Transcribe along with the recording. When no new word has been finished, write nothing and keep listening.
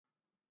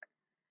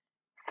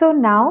So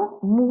now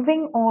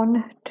moving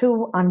on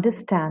to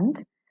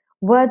understand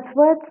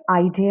Wordsworth's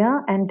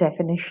idea and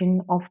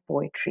definition of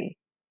poetry.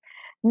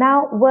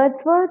 Now,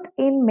 Wordsworth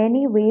in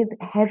many ways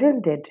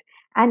heralded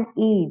an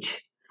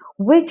age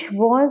which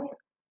was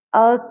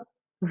a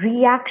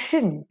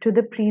reaction to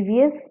the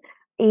previous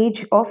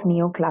age of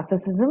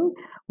neoclassicism,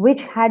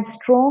 which had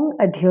strong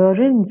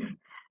adherence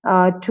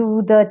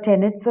to the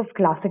tenets of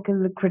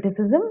classical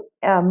criticism,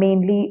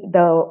 mainly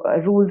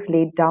the rules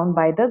laid down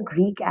by the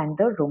Greek and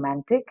the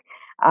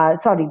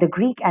the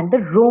Greek and the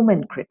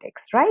Roman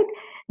critics, right?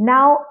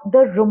 Now,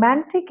 the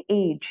Romantic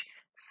age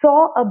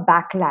saw a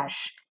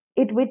backlash.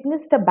 It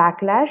witnessed a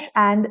backlash,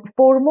 and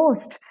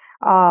foremost,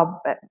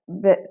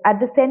 at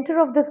the center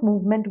of this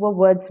movement were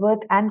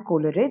Wordsworth and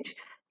Coleridge.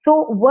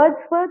 So,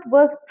 Wordsworth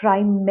was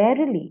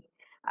primarily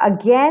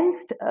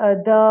against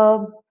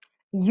the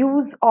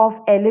use of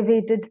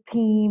elevated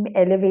theme,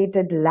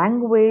 elevated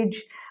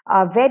language,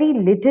 very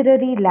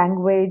literary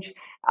language,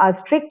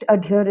 strict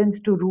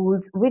adherence to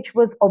rules, which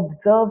was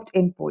observed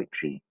in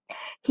poetry.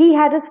 He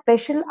had a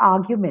special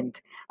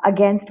argument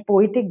against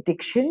poetic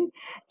diction.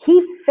 He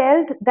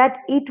felt that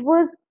it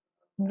was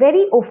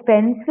very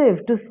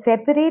offensive to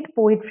separate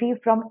poetry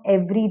from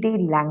everyday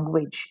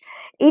language.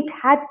 It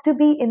had to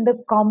be in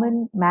the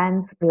common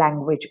man's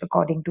language,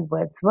 according to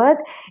Wordsworth.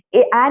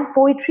 And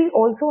poetry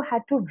also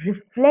had to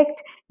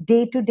reflect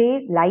day to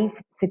day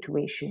life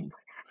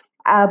situations.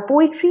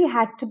 Poetry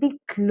had to be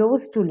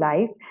close to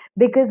life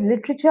because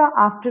literature,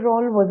 after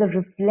all, was a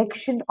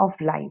reflection of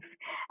life.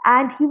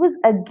 And he was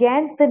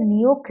against the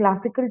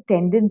neoclassical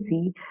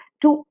tendency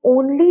to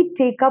only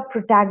take up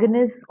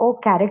protagonists or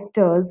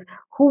characters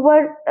who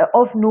were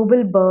of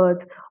noble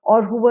birth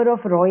or who were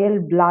of royal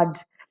blood,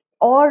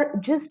 or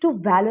just to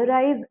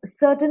valorize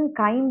certain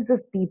kinds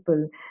of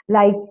people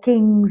like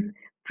kings,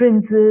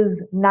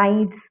 princes,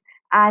 knights,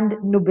 and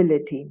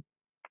nobility,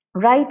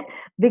 right?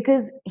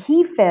 Because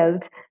he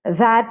felt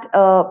that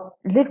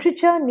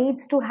literature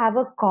needs to have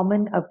a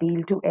common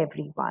appeal to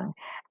everyone,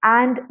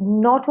 and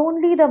not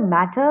only the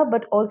matter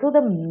but also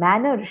the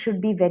manner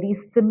should be very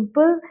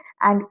simple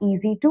and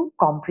easy to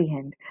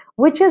comprehend,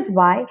 which is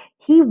why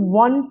he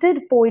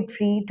wanted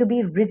poetry to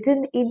be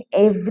written in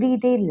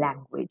everyday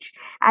language.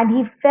 And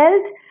he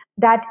felt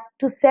that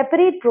to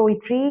separate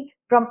poetry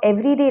from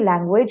everyday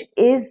language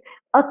is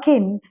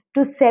akin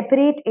to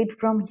separate it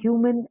from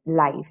human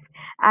life.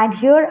 And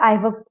here I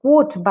have a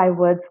quote by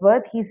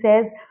Wordsworth. He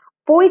says,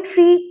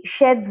 "Poetry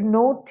sheds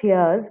no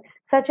tears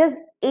such as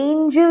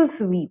angels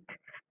weep,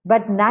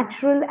 but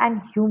natural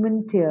and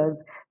human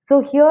tears." So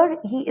here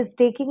he is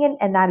taking an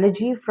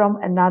analogy from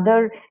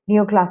another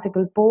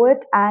neoclassical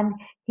poet, and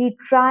he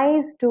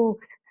tries to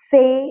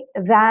say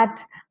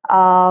that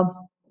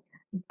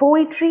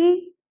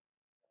poetry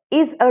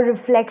is a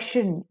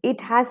reflection.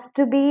 It has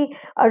to be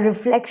a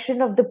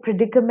reflection of the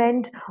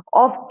predicament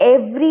of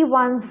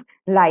everyone's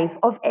life,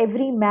 of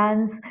every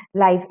man's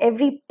life,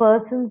 every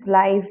person's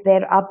life,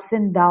 their ups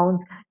and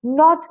downs,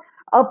 not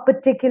a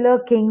particular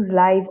king's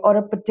life or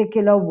a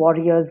particular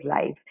warrior's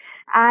life.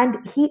 And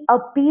he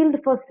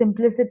appealed for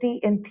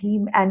simplicity in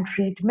theme and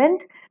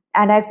treatment.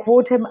 And I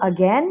quote him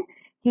again.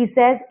 He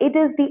says, "It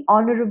is the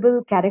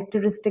honorable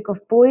characteristic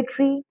of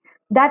poetry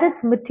that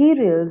its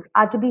materials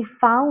are to be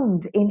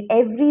found in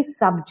every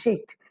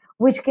subject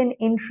which can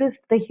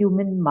interest the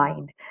human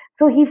mind."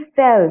 So he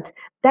felt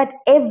that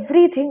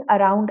everything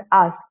around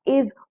us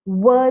is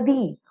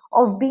worthy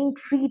of being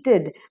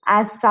treated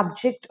as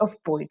subject of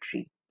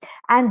poetry.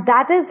 And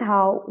that is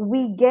how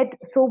we get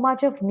so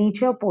much of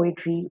nature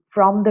poetry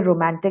from the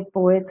Romantic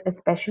poets,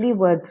 especially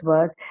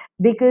Wordsworth,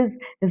 because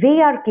they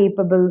are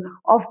capable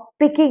of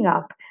picking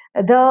up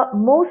the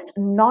most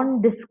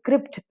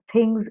nondescript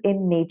things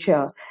in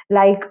nature,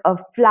 like a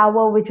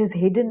flower which is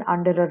hidden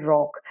under a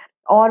rock,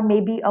 or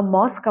maybe a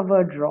moss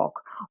covered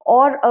rock,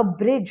 or a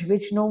bridge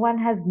which no one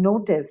has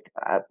noticed.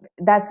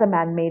 That's a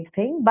man made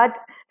thing, but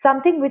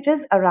something which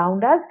is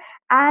around us,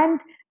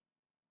 and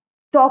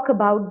talk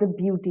about the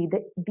beauty,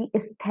 the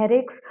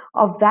aesthetics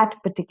of that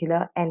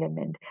particular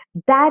element.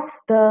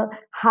 That's the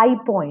high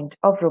point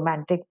of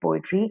Romantic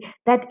poetry,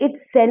 that it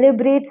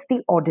celebrates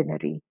the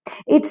ordinary,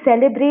 it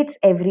celebrates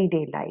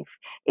everyday life,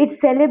 it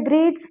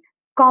celebrates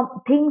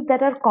things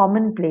that are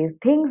commonplace,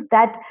 things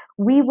that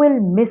we will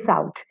miss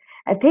out,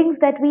 things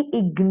that we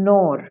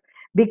ignore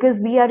because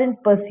we are in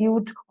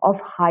pursuit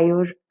of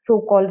higher, so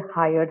called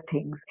higher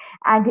things.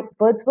 And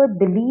Wordsworth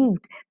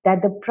believed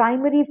that the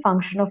primary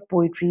function of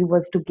poetry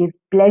was to give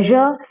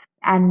pleasure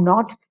and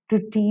not to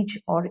teach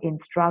or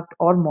instruct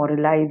or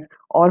moralize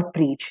or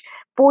preach.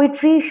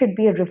 Poetry should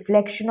be a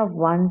reflection of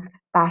one's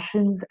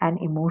passions and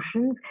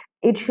emotions.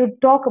 It should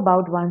talk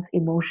about one's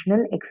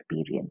emotional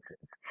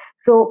experiences.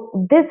 So,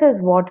 this is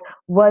what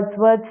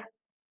Wordsworth's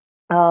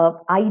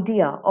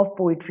idea of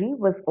poetry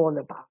was all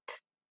about.